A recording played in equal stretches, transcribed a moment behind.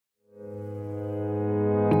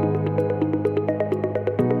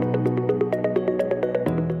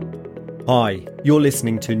Hi, you're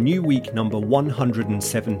listening to New Week number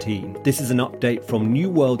 117. This is an update from New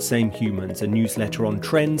World Same Humans, a newsletter on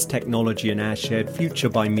trends, technology and our shared future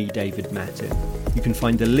by me, David Mattin. You can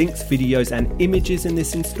find the links, videos and images in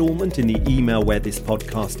this instalment in the email where this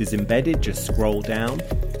podcast is embedded, just scroll down,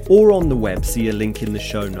 or on the web, see a link in the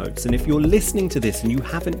show notes. And if you're listening to this and you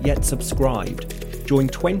haven't yet subscribed, join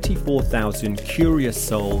 24,000 curious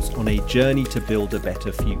souls on a journey to build a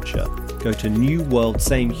better future. Go to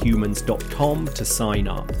newworldsamehumans.com to sign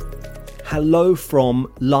up. Hello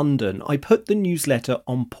from London. I put the newsletter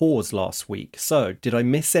on pause last week, so did I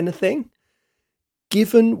miss anything?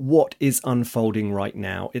 Given what is unfolding right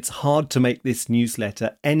now, it's hard to make this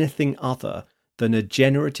newsletter anything other than a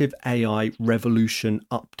generative AI revolution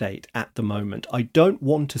update at the moment. I don't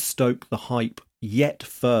want to stoke the hype yet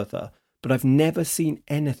further, but I've never seen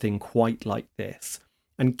anything quite like this.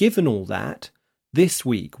 And given all that, this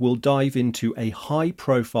week we'll dive into a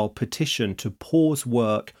high-profile petition to pause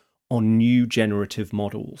work on new generative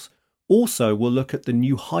models. Also, we'll look at the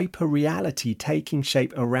new hyper-reality taking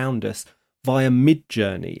shape around us via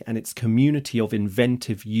Midjourney and its community of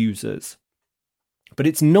inventive users. But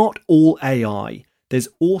it's not all AI. There's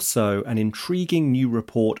also an intriguing new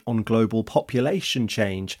report on global population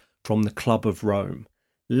change from the Club of Rome.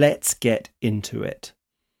 Let's get into it.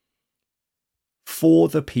 For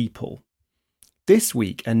the people. This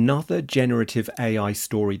week, another generative AI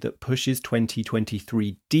story that pushes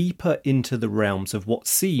 2023 deeper into the realms of what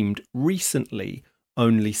seemed recently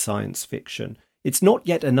only science fiction. It's not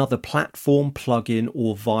yet another platform, plugin,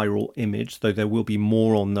 or viral image, though there will be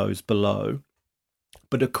more on those below,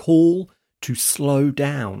 but a call to slow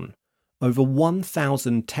down. Over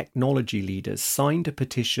 1,000 technology leaders signed a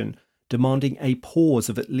petition demanding a pause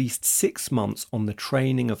of at least 6 months on the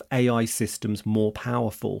training of AI systems more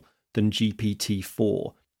powerful than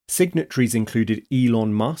GPT-4. Signatories included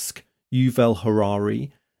Elon Musk, Yuval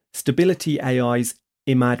Harari, Stability AI's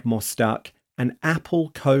Imad Mostak, and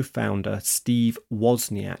Apple co-founder Steve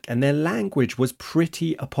Wozniak, and their language was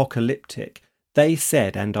pretty apocalyptic. They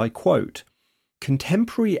said, and I quote,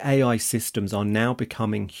 "Contemporary AI systems are now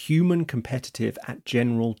becoming human competitive at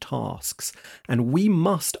general tasks, and we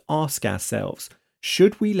must ask ourselves,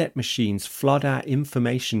 should we let machines flood our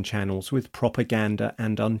information channels with propaganda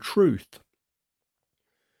and untruth?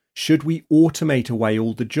 Should we automate away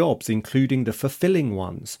all the jobs, including the fulfilling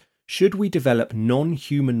ones? Should we develop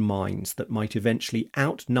non-human minds that might eventually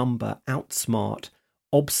outnumber, outsmart,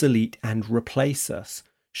 obsolete and replace us?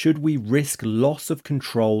 Should we risk loss of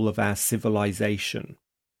control of our civilization?"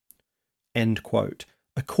 End quote.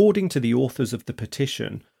 According to the authors of the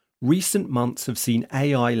petition, recent months have seen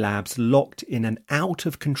AI labs locked in an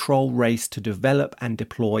out-of-control race to develop and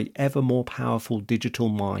deploy ever more powerful digital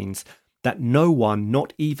minds that no one,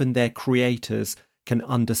 not even their creators, can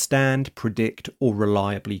understand, predict, or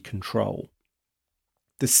reliably control.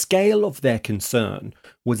 The scale of their concern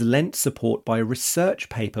was lent support by a research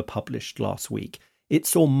paper published last week. It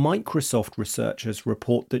saw Microsoft researchers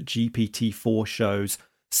report that GPT-4 shows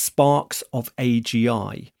sparks of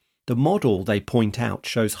AGI. The model, they point out,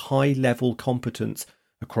 shows high-level competence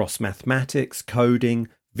across mathematics, coding,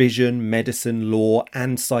 vision, medicine, law,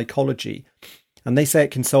 and psychology. And they say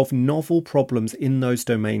it can solve novel problems in those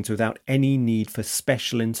domains without any need for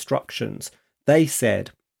special instructions. They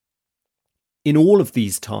said, in all of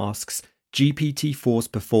these tasks, GPT-4's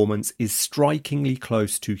performance is strikingly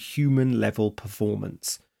close to human-level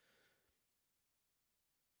performance.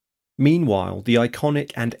 Meanwhile, the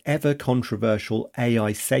iconic and ever-controversial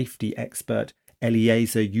AI safety expert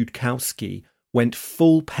Eliezer Yudkowsky went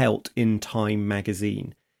full pelt in Time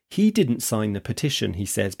magazine. He didn't sign the petition, he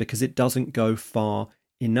says, because it doesn't go far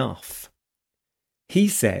enough. He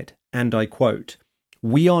said, and I quote,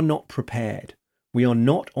 "We are not prepared. We are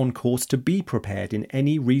not on course to be prepared in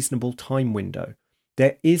any reasonable time window.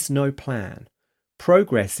 There is no plan.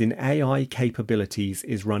 Progress in AI capabilities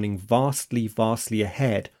is running vastly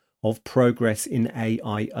ahead of progress in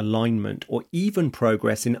AI alignment, or even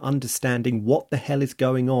progress in understanding what the hell is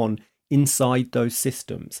going on inside those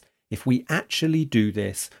systems. If we actually do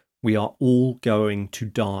this, we are all going to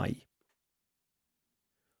die."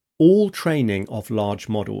 All training of large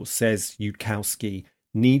models, says Yudkowsky,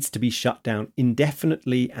 needs to be shut down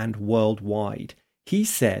indefinitely and worldwide. He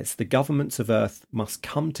says the governments of Earth must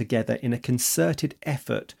come together in a concerted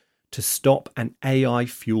effort to stop an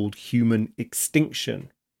AI-fueled human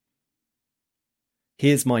extinction.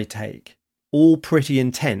 Here's my take. All pretty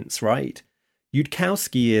intense, right?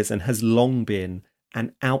 Yudkowsky is and has long been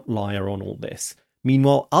an outlier on all this.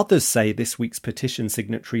 Meanwhile, others say this week's petition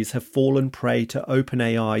signatories have fallen prey to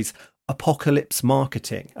OpenAI's apocalypse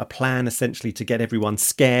marketing, a plan essentially to get everyone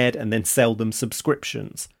scared and then sell them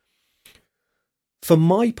subscriptions. For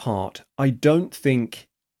my part, I don't think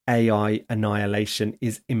AI annihilation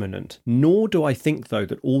is imminent, nor do I think, though,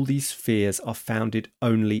 that all these fears are founded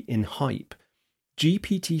only in hype.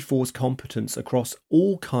 GPT-4's competence across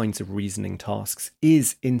all kinds of reasoning tasks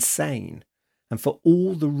is insane. And for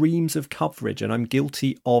all the reams of coverage, and I'm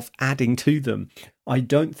guilty of adding to them, I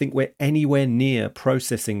don't think we're anywhere near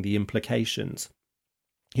processing the implications.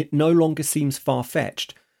 It no longer seems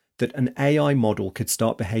far-fetched that an AI model could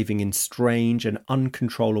start behaving in strange and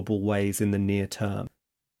uncontrollable ways in the near term.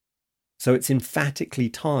 So it's emphatically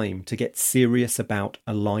time to get serious about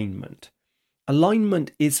alignment.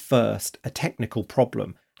 Alignment is first a technical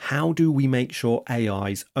problem. How do we make sure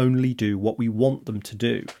AIs only do what we want them to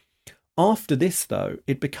do? After this, though,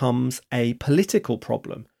 it becomes a political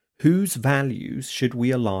problem. Whose values should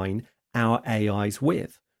we align our AIs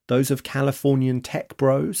with? Those of Californian tech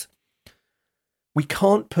bros? We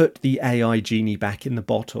can't put the AI genie back in the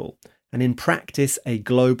bottle, and in practice, a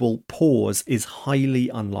global pause is highly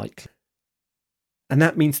unlikely. And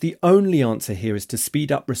that means the only answer here is to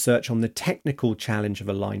speed up research on the technical challenge of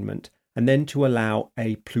alignment, and then to allow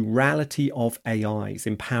a plurality of AIs,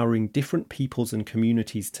 empowering different peoples and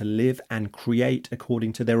communities to live and create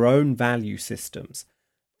according to their own value systems.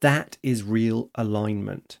 That is real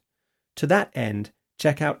alignment. To that end,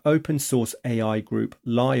 check out open source AI group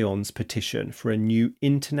Lion's petition for a new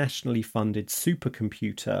internationally funded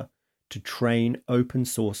supercomputer to train open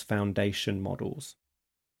source foundation models.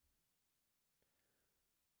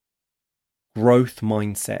 Growth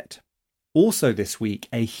mindset. Also this week,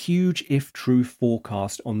 a huge if true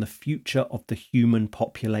forecast on the future of the human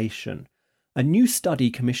population. A new study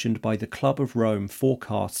commissioned by the Club of Rome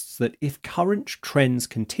forecasts that if current trends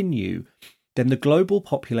continue, then the global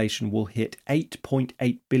population will hit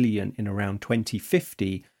 8.8 billion in around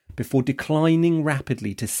 2050 before declining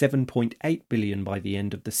rapidly to 7.8 billion by the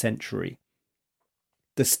end of the century.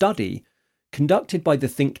 The study, conducted by the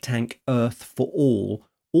think tank Earth for All,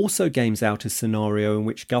 also games out a scenario in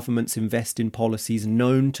which governments invest in policies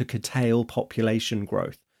known to curtail population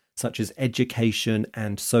growth, such as education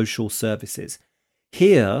and social services.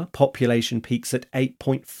 Here, population peaks at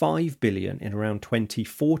 8.5 billion in around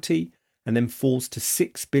 2040 and then falls to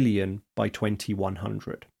 6 billion by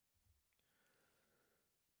 2100.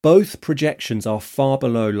 Both projections are far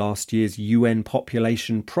below last year's UN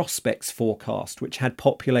Population Prospects forecast, which had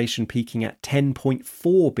population peaking at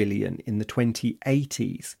 10.4 billion in the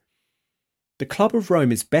 2080s. The Club of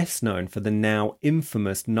Rome is best known for the now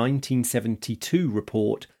infamous 1972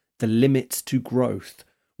 report, The Limits to Growth,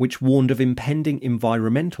 which warned of impending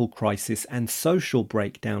environmental crisis and social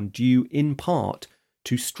breakdown due in part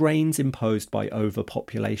to strains imposed by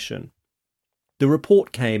overpopulation. The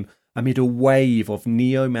report came amid a wave of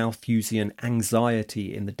neo-Malthusian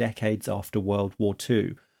anxiety in the decades after World War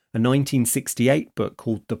II, a 1968 book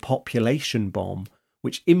called The Population Bomb,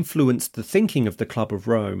 which influenced the thinking of the Club of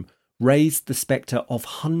Rome, raised the spectre of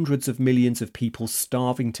hundreds of millions of people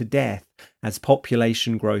starving to death as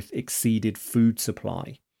population growth exceeded food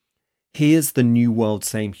supply. Here's the New World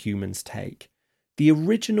Same Humans take. The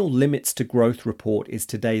original Limits to Growth report is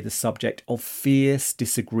today the subject of fierce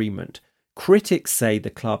disagreement. Critics say the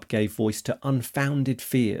club gave voice to unfounded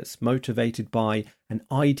fears motivated by an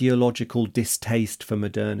ideological distaste for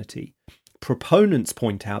modernity. Proponents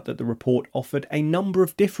point out that the report offered a number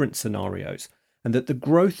of different scenarios and that the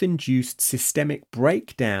growth-induced systemic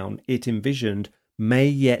breakdown it envisioned may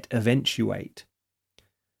yet eventuate.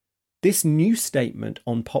 This new statement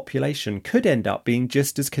on population could end up being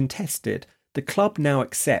just as contested. The club now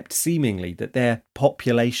accept seemingly that their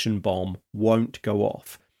population bomb won't go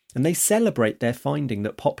off, and they celebrate their finding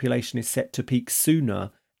that population is set to peak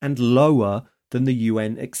sooner and lower than the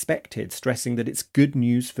UN expected, stressing that it's good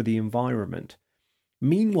news for the environment.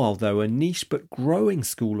 Meanwhile, though, a niche but growing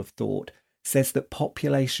school of thought says that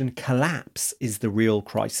population collapse is the real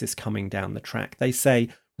crisis coming down the track. They say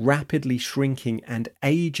rapidly shrinking and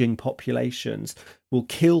aging populations will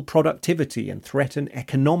kill productivity and threaten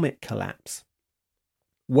economic collapse.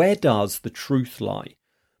 Where does the truth lie?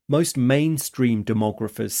 Most mainstream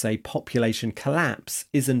demographers say population collapse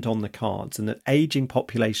isn't on the cards and that aging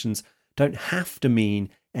populations don't have to mean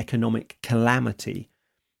economic calamity.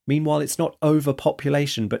 Meanwhile, it's not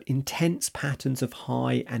overpopulation, but intense patterns of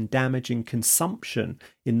high and damaging consumption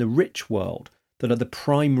in the rich world that are the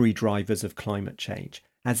primary drivers of climate change.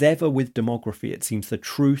 As ever with demography, it seems the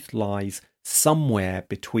truth lies somewhere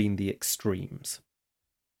between the extremes.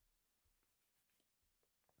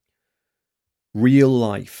 Real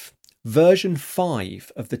life. Version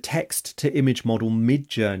 5 of the text-to-image model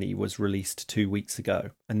Midjourney was released 2 weeks ago,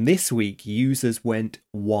 and this week users went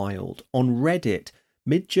wild. On Reddit,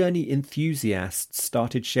 Midjourney enthusiasts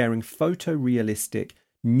started sharing photorealistic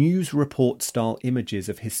news report-style images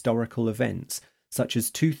of historical events, such as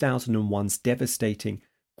 2001's devastating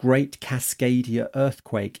Great Cascadia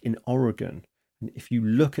earthquake in Oregon. And if you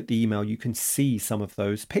look at the email, you can see some of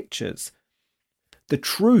those pictures. The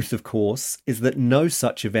truth, of course, is that no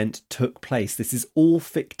such event took place. This is all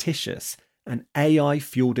fictitious, an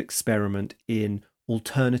AI-fueled experiment in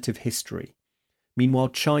alternative history. Meanwhile,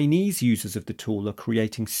 Chinese users of the tool are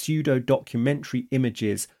creating pseudo-documentary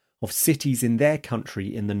images of cities in their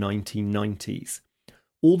country in the 1990s.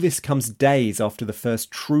 All this comes days after the first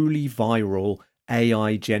truly viral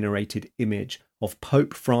AI-generated image of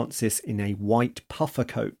Pope Francis in a white puffer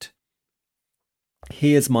coat.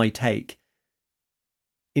 Here's my take.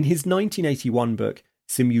 In his 1981 book,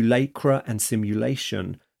 Simulacra and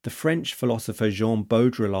Simulation, the French philosopher Jean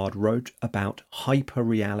Baudrillard wrote about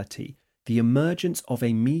hyperreality, the emergence of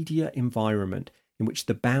a media environment in which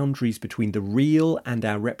the boundaries between the real and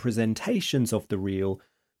our representations of the real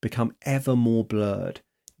become ever more blurred.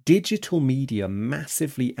 Digital media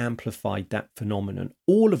massively amplified that phenomenon.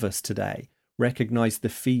 All of us today recognize the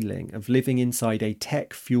feeling of living inside a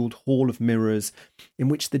tech-fueled hall of mirrors in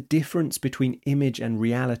which the difference between image and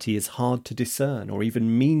reality is hard to discern or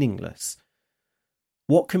even meaningless.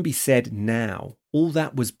 What can be said now? All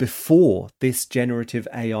that was before this generative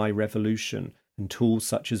AI revolution and tools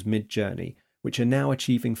such as Midjourney, which are now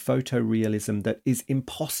achieving photorealism that is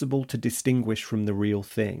impossible to distinguish from the real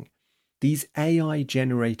thing. These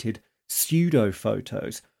AI-generated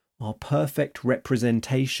pseudo-photos are perfect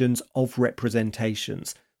representations of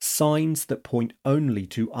representations, signs that point only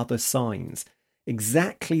to other signs,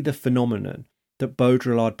 exactly the phenomenon that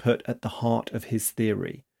Baudrillard put at the heart of his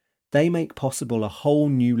theory. They make possible a whole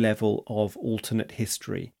new level of alternate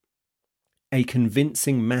history, a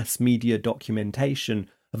convincing mass media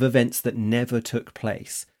documentation of events that never took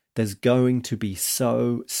place. There's going to be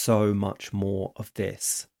so much more of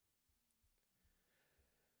this.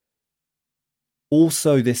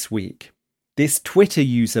 Also this week, this Twitter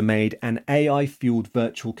user made an AI-fueled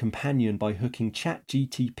virtual companion by hooking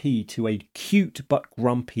ChatGPT to a cute but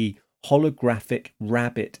grumpy holographic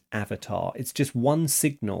rabbit avatar. It's just one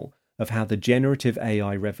signal of how the generative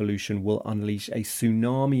AI revolution will unleash a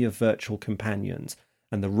tsunami of virtual companions,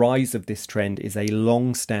 and the rise of this trend is a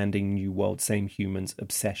long-standing New World Same Humans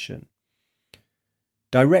obsession.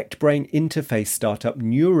 Direct brain interface startup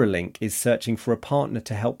Neuralink is searching for a partner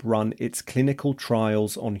to help run its clinical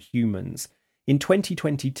trials on humans. In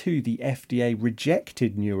 2022, the FDA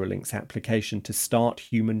rejected Neuralink's application to start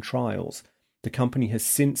human trials. The company has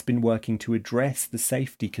since been working to address the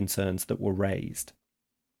safety concerns that were raised.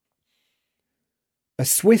 A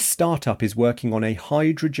Swiss startup is working on a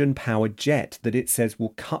hydrogen-powered jet that it says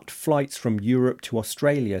will cut flights from Europe to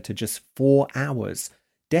Australia to just 4 hours.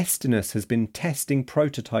 Destinus has been testing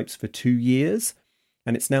prototypes for 2 years,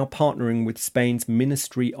 and it's now partnering with Spain's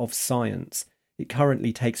Ministry of Science. It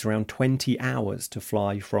currently takes around 20 hours to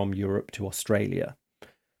fly from Europe to Australia.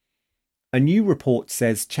 A new report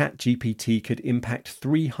says ChatGPT could impact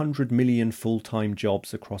 300 million full-time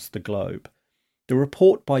jobs across the globe. The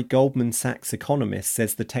report by Goldman Sachs economists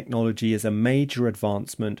says the technology is a major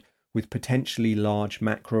advancement with potentially large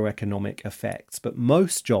macroeconomic effects, but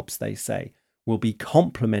most jobs, they say, will be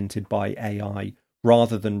complemented by AI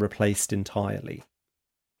rather than replaced entirely.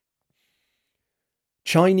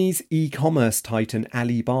 Chinese e-commerce titan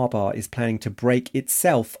Alibaba is planning to break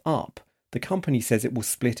itself up. The company says it will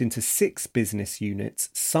split into 6 business units,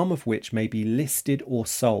 some of which may be listed or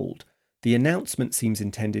sold. The announcement seems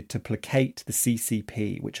intended to placate the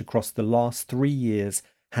CCP, which across the last 3 years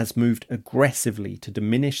has moved aggressively to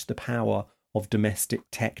diminish the power of domestic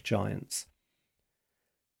tech giants.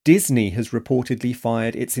 Disney has reportedly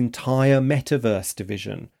fired its entire metaverse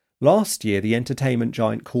division. Last year, the entertainment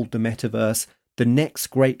giant called the metaverse the next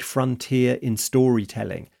great frontier in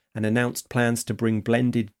storytelling and announced plans to bring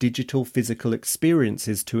blended digital physical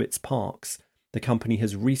experiences to its parks. The company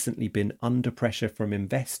has recently been under pressure from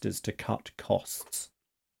investors to cut costs.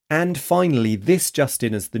 And finally, this just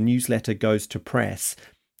in as the newsletter goes to press,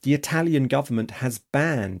 the Italian government has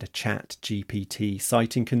banned ChatGPT,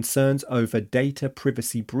 citing concerns over data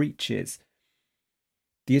privacy breaches.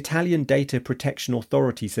 The Italian Data Protection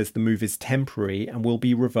Authority says the move is temporary and will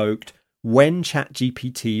be revoked when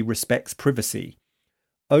ChatGPT respects privacy.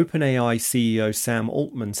 OpenAI CEO Sam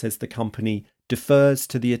Altman says the company defers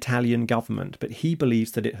to the Italian government, but he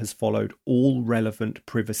believes that it has followed all relevant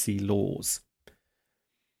privacy laws.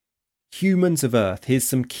 Humans of Earth, here's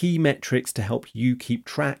some key metrics to help you keep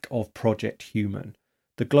track of Project Human.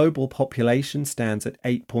 The global population stands at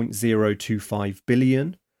 8.025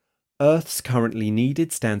 billion. Earth's currently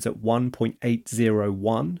needed stands at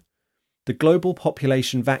 1.801. The global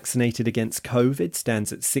population vaccinated against COVID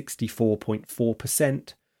stands at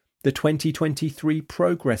 64.4%. The 2023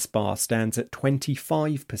 progress bar stands at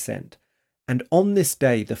 25%. And on this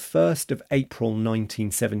day, the 1st of April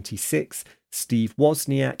 1976, Steve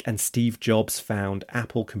Wozniak and Steve Jobs found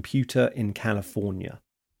Apple Computer in California.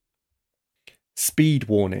 Speed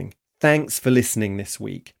warning. Thanks for listening this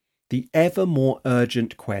week. The ever more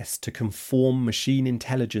urgent quest to conform machine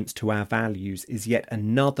intelligence to our values is yet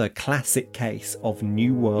another classic case of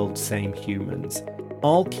New World, Same Humans.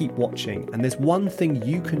 I'll keep watching, and there's one thing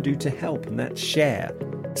you can do to help, and that's share.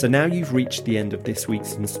 So now you've reached the end of this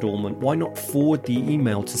week's instalment, why not forward the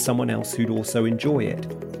email to someone else who'd also enjoy it?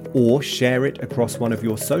 Or share it across one of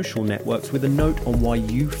your social networks with a note on why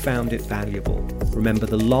you found it valuable. Remember,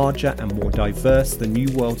 the larger and more diverse the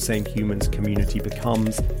New World, Same Humans community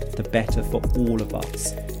becomes, the better for all of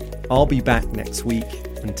us. I'll be back next week.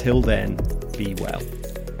 Until then, be well.